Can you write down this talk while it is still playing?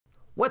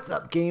What's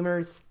up,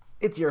 gamers?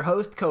 It's your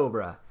host,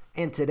 Cobra,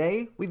 and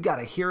today we've got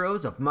a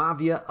Heroes of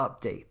Mavia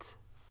update.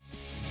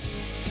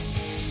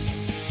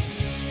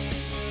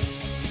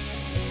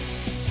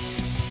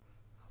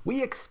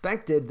 We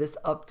expected this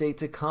update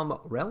to come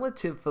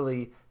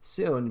relatively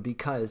soon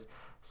because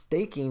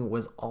staking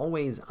was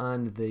always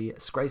on the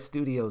Skrice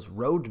Studios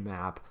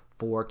roadmap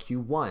for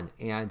Q1,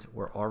 and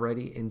we're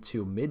already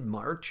into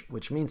mid-March,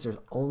 which means there's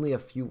only a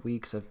few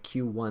weeks of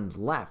Q1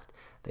 left.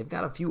 They've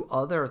got a few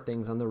other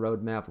things on the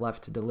roadmap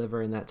left to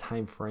deliver in that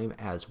time frame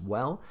as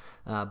well,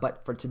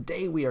 but for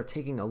today we are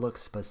taking a look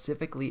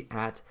specifically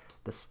at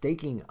the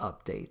staking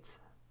update.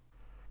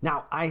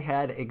 Now, I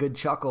had a good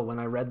chuckle when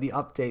I read the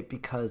update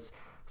because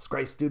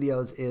Skrice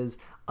Studios is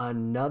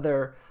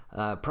another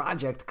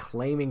project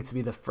claiming to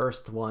be the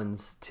first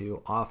ones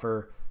to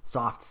offer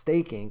soft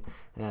staking.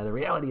 The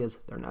reality is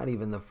they're not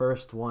even the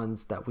first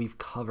ones that we've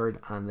covered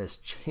on this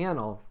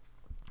channel.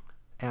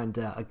 And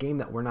a game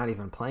that we're not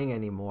even playing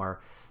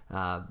anymore,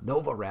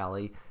 Nova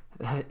Rally,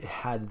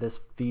 had this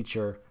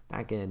feature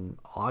back in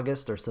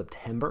August or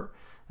September.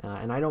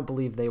 And I don't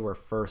believe they were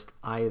first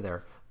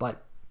either.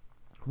 But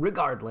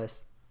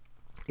regardless,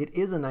 it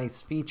is a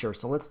nice feature,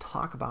 so let's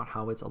talk about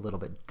how it's a little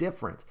bit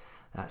different.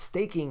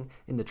 Staking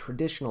in the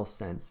traditional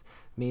sense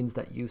means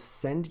that you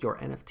send your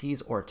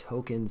NFTs or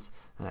tokens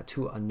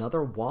to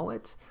another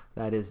wallet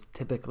that is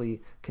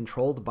typically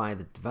controlled by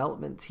the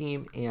development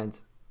team, and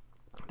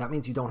that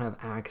means you don't have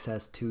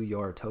access to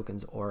your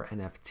tokens or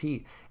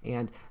NFT.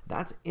 And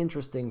that's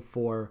interesting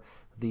for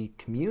the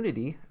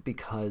community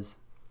because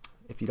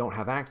if you don't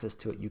have access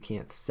to it, you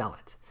can't sell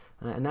it.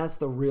 And that's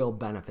the real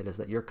benefit, is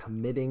that you're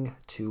committing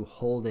to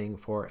holding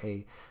for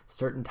a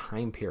certain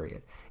time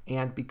period.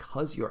 And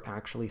because you're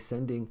actually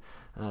sending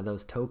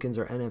those tokens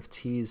or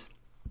NFTs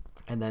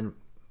and then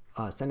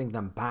sending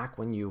them back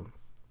when you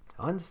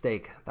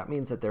unstake, that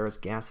means that there is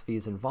gas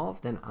fees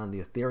involved, and on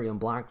the Ethereum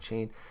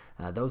blockchain,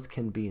 those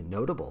can be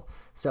notable.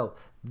 So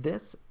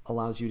this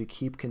allows you to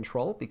keep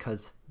control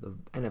because the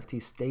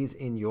NFT stays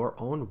in your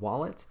own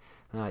wallet.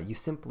 You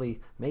simply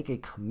make a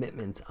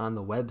commitment on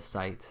the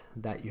website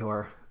that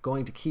you're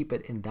going to keep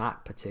it in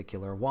that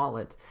particular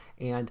wallet,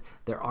 and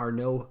there are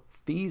no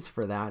fees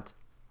for that.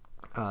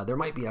 There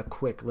might be a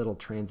quick little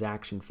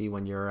transaction fee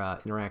when you're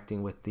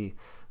interacting with the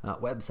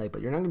website,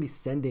 but you're not going to be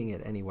sending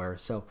it anywhere.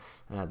 So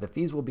the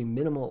fees will be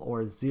minimal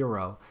or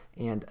zero,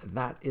 and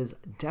that is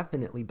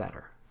definitely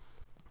better.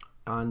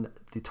 On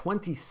the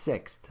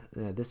 26th,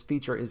 this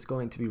feature is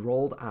going to be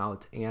rolled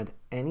out, and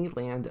any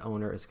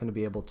landowner is going to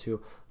be able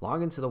to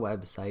log into the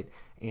website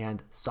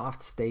and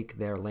soft stake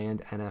their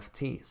land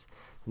NFTs.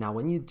 Now,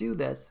 when you do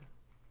this,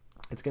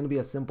 it's going to be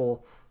a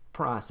simple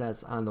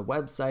process on the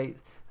website.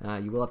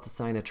 You will have to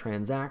sign a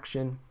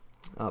transaction,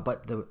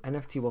 but the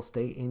NFT will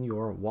stay in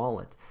your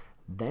wallet.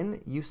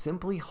 Then you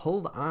simply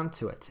hold on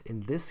to it.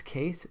 In this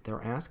case,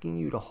 they're asking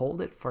you to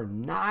hold it for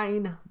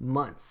 9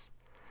 months.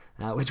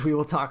 Which we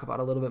will talk about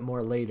a little bit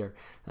more later.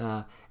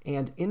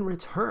 And in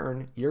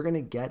return, you're going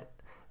to get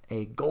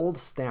a gold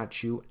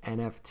statue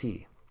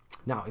NFT.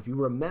 Now, if you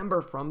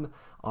remember from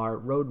our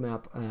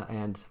roadmap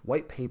and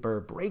white paper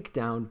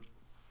breakdown,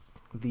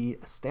 the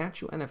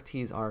statue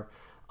NFTs are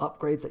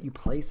upgrades that you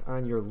place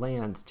on your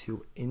land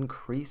to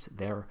increase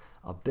their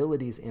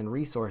abilities and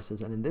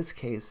resources. And in this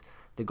case,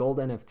 the gold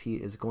NFT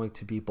is going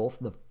to be both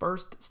the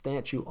first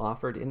statue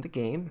offered in the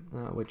game,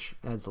 which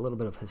adds a little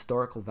bit of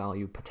historical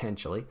value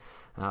potentially,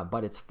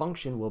 but its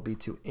function will be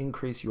to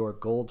increase your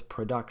gold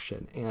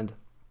production. And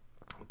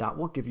that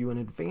will give you an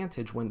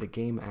advantage when the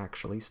game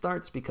actually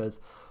starts, because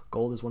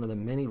gold is one of the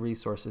many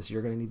resources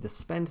you're going to need to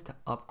spend to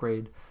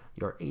upgrade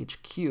your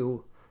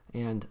HQ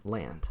and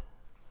land.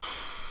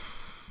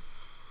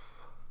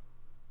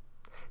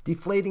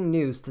 Deflating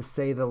news, to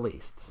say the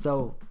least.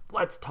 So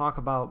let's talk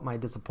about my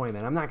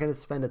disappointment. I'm not going to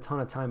spend a ton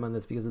of time on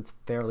this because it's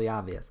fairly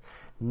obvious.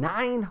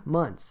 9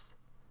 months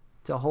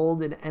to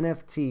hold an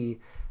NFT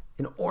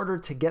in order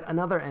to get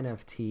another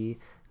NFT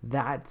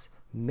that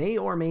may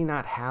or may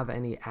not have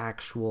any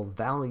actual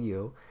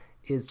value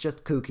is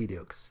just kooky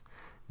dukes.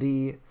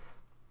 The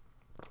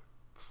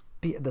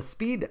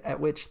speed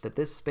at which that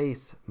this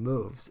space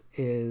moves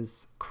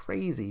is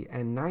crazy,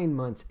 and 9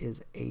 months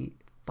is a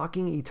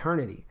fucking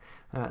eternity.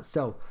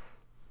 So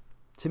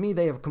to me,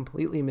 they have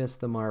completely missed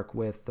the mark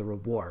with the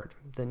reward.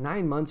 The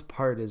 9 months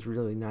part is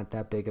really not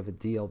that big of a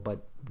deal,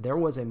 but there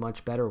was a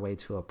much better way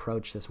to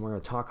approach this. We're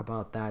going to talk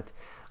about that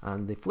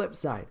on the flip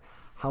side.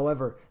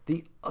 However,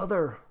 the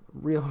other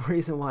real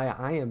reason why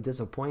I am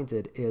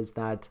disappointed is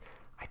that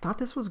I thought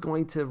this was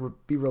going to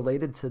be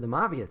related to the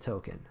Mavia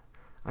token.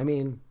 I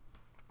mean,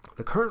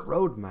 the current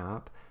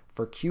roadmap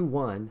for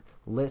Q1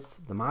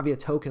 lists the Mavia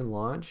token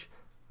launch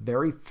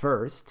very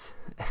first.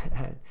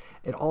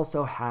 It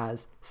also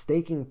has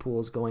staking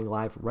pools going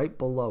live right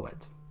below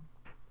it.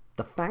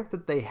 The fact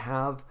that they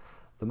have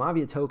the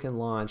Mavia token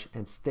launch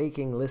and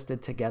staking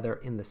listed together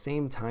in the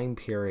same time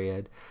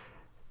period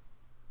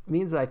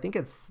means that I think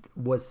it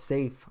was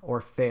safe or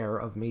fair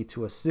of me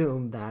to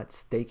assume that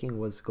staking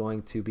was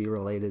going to be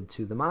related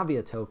to the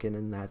Mavia token,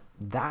 and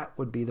that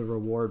would be the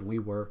reward we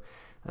were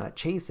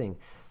chasing.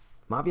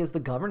 Mavia is the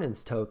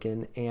governance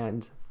token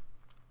and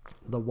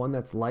the one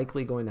that's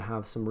likely going to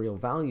have some real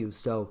value.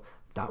 So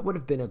that would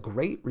have been a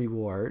great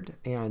reward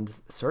and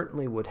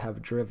certainly would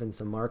have driven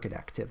some market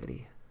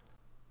activity.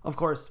 Of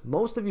course,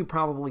 most of you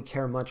probably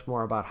care much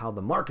more about how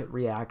the market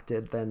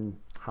reacted than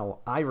how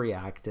I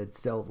reacted.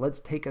 So let's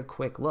take a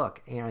quick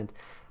look. And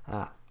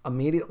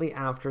immediately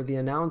after the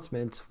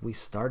announcement, we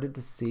started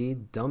to see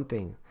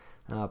dumping.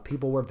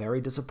 People were very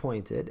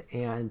disappointed,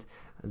 and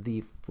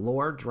the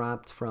floor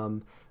dropped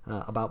from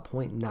about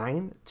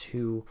 0.9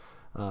 to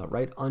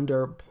right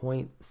under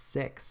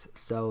 0.6.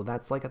 So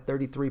that's like a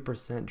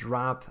 33%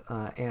 drop,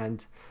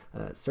 and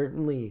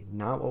certainly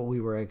not what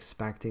we were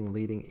expecting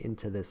leading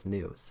into this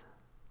news.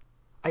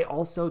 I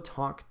also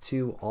talked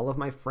to all of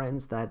my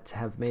friends that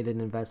have made an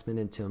investment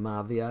into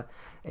Mavia,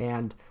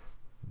 and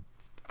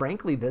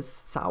frankly, this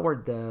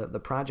soured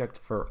the project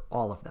for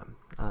all of them.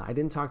 I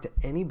didn't talk to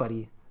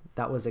anybody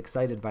that was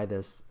excited by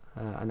this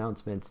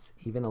announcement,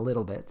 even a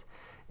little bit,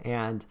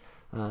 and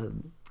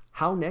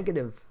how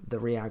negative the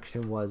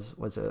reaction was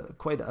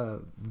quite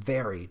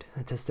varied,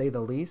 to say the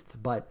least.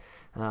 But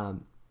I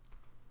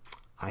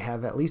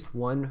have at least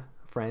one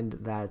friend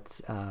that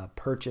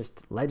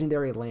purchased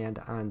legendary land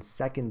on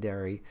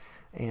secondary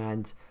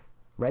and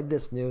read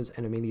this news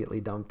and immediately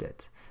dumped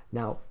it.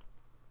 Now,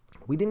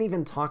 we didn't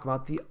even talk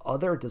about the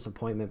other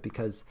disappointment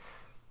because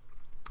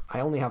I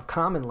only have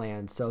common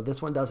land, so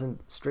this one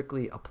doesn't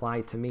strictly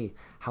apply to me.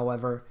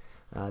 However,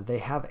 they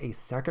have a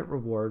second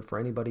reward for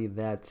anybody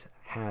that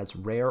has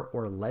rare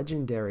or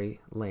legendary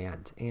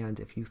land. And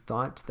if you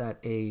thought that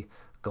a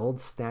gold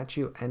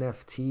statue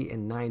NFT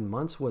in 9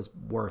 months was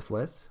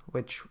worthless,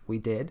 which we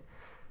did,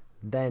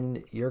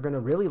 then you're going to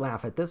really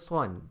laugh at this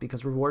one,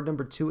 because reward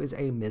number 2 is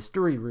a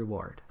mystery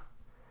reward.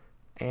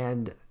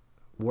 And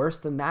worse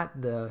than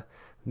that, the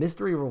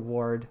mystery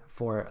reward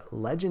for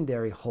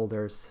legendary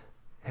holders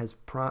has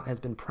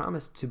been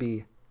promised to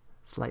be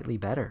slightly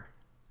better.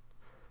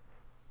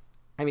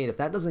 I mean, if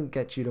that doesn't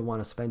get you to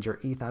want to spend your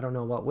ETH, I don't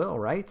know what will,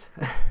 right?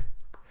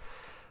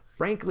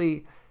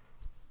 Frankly,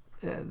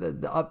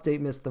 the update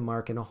missed the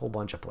mark in a whole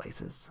bunch of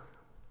places.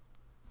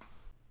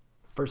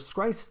 For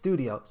Skrice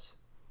Studios,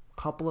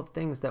 a couple of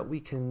things that we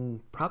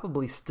can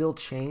probably still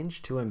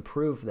change to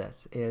improve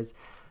this is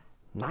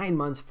 9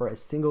 months for a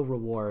single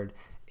reward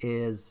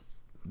is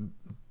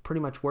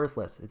pretty much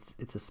worthless.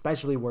 It's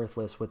especially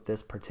worthless with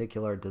this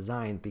particular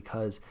design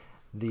because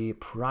the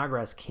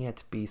progress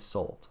can't be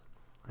sold.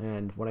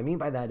 And what I mean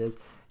by that is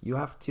you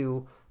have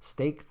to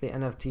stake the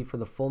NFT for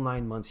the full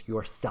 9 months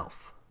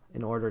yourself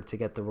in order to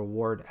get the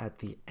reward at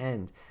the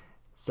end.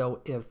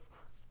 So if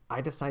I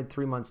decide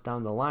 3 months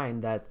down the line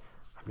that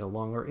I'm no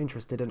longer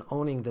interested in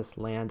owning this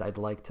land, I'd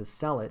like to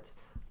sell it,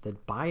 the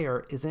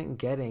buyer isn't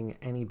getting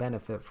any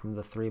benefit from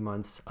the 3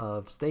 months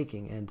of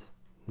staking, and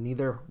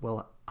neither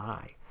will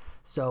I.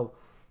 So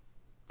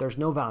there's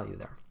no value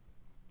there.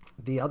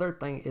 The other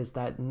thing is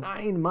that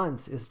 9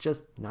 months is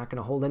just not going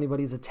to hold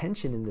anybody's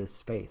attention in this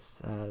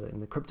space. In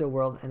the crypto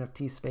world,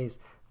 NFT space,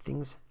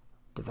 things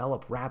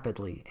develop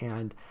rapidly,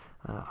 and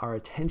our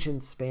attention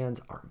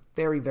spans are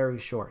very, very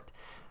short.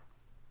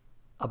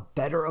 A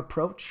better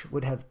approach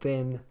would have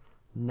been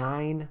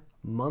 9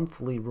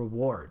 monthly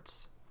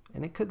rewards,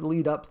 and it could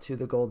lead up to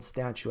the gold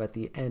statue at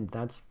the end.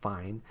 That's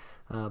fine,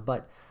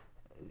 but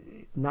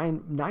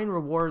nine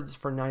rewards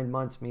for 9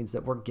 months means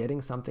that we're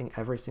getting something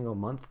every single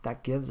month.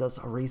 That gives us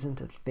a reason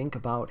to think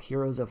about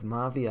Heroes of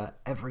Mavia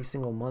every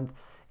single month,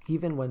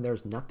 even when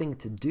there's nothing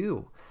to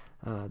do.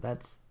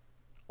 That's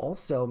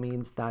also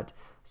means that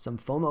some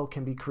FOMO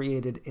can be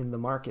created in the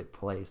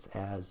marketplace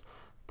as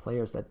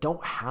players that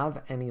don't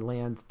have any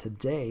land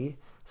today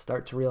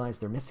start to realize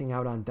they're missing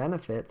out on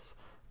benefits.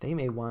 They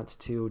may want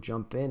to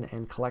jump in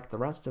and collect the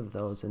rest of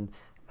those, and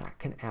that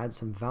can add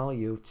some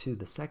value to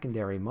the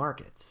secondary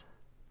markets.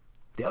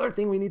 The other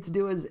thing we need to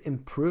do is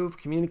improve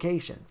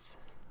communications.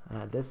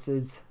 This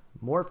is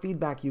more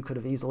feedback you could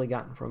have easily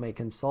gotten from a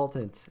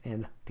consultant,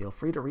 and feel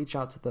free to reach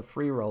out to the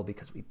Freeroll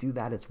because we do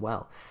that as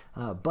well.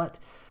 But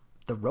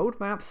the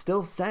roadmap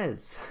still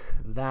says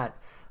that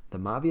the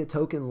Mavia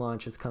token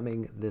launch is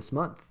coming this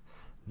month,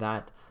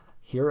 that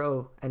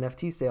hero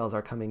NFT sales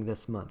are coming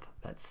this month,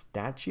 that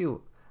statue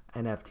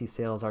NFT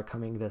sales are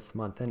coming this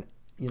month. And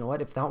you know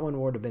what? If that one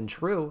would have been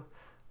true,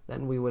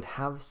 then we would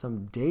have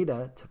some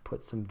data to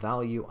put some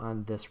value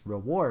on this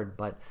reward,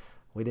 but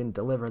we didn't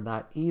deliver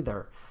that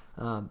either.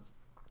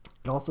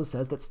 It also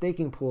says that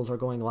staking pools are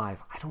going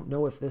live. I don't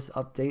know if this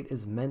update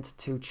is meant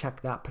to check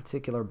that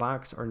particular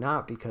box or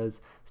not, because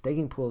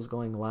staking pools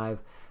going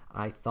live,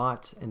 I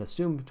thought and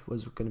assumed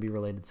was going to be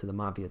related to the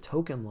Mavia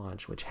token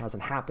launch, which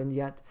hasn't happened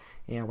yet,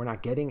 and we're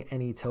not getting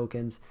any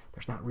tokens.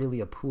 There's not really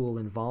a pool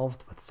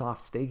involved with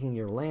soft staking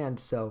your land,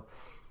 so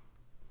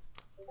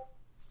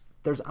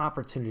there's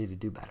opportunity to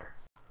do better.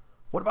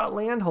 What about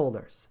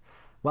landholders?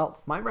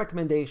 Well, my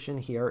recommendation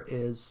here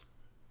is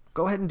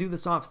go ahead and do the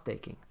soft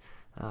staking.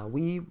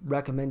 We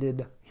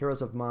recommended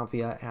Heroes of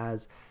Mavia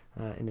as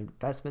an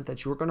investment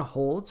that you were going to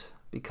hold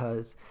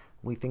because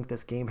we think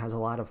this game has a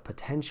lot of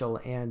potential,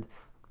 and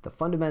the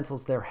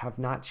fundamentals there have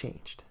not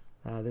changed.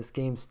 This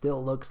game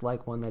still looks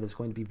like one that is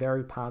going to be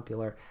very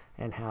popular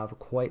and have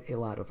quite a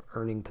lot of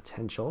earning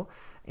potential,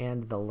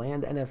 and the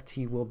land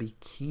NFT will be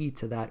key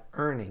to that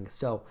earning.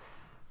 So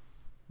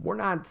we're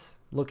not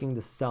looking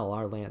to sell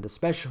our land,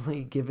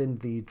 especially given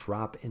the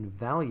drop in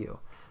value.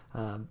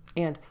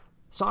 And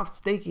soft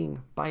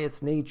staking, by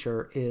its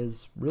nature,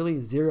 is really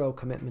zero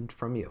commitment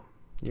from you.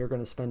 You're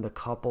going to spend a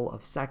couple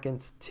of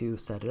seconds to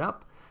set it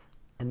up,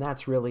 and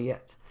that's really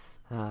it.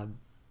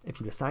 If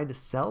you decide to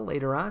sell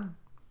later on,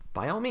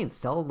 by all means,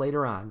 sell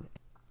later on.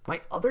 My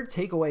other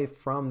takeaway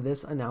from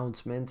this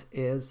announcement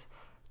is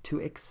to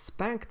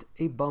expect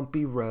a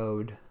bumpy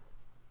road,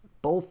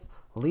 both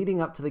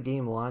leading up to the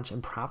game launch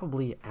and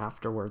probably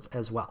afterwards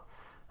as well.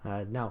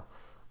 Now,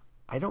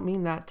 I don't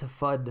mean that to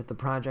FUD the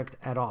project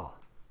at all.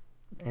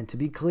 And to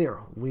be clear,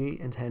 we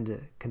intend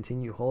to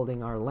continue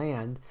holding our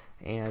land,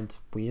 and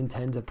we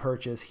intend to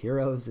purchase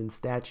heroes and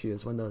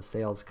statues when those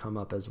sales come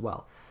up as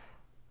well.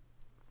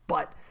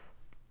 But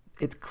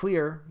it's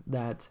clear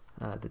that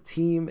the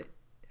team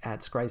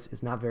at Skrice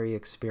is not very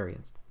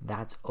experienced.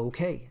 That's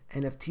okay.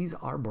 NFTs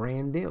are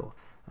brand new,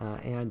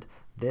 and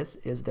this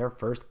is their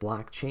first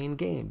blockchain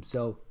game.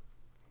 So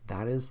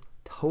that is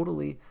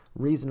totally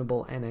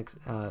reasonable and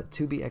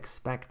to be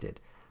expected.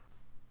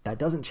 That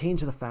doesn't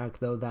change the fact,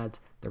 though, that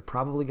they're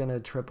probably going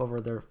to trip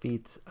over their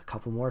feet a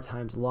couple more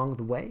times along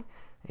the way,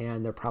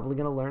 and they're probably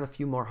going to learn a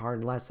few more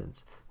hard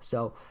lessons.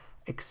 So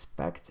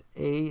expect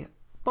a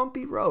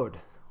bumpy road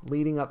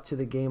leading up to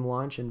the game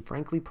launch, and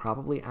frankly,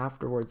 probably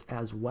afterwards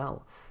as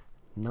well.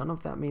 None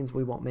of that means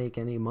we won't make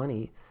any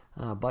money,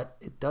 but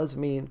it does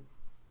mean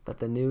that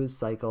the news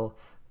cycle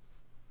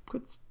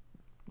could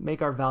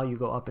make our value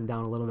go up and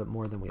down a little bit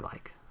more than we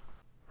like.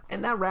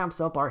 And that wraps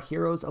up our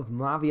Heroes of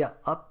Mavia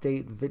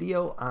update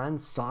video on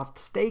soft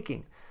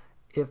staking.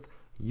 If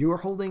you're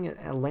holding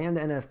a land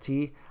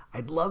NFT,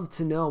 I'd love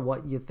to know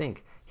what you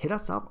think. Hit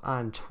us up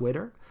on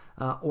Twitter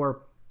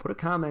or put a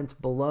comment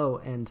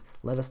below and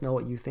let us know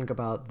what you think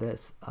about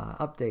this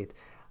update.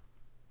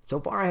 So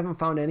far, I haven't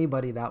found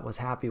anybody that was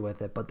happy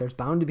with it, but there's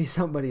bound to be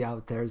somebody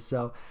out there.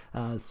 So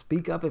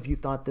speak up if you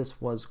thought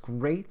this was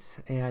great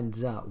and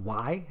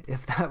why,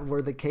 if that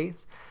were the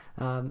case.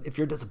 If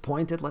you're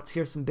disappointed, let's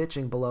hear some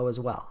bitching below as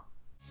well.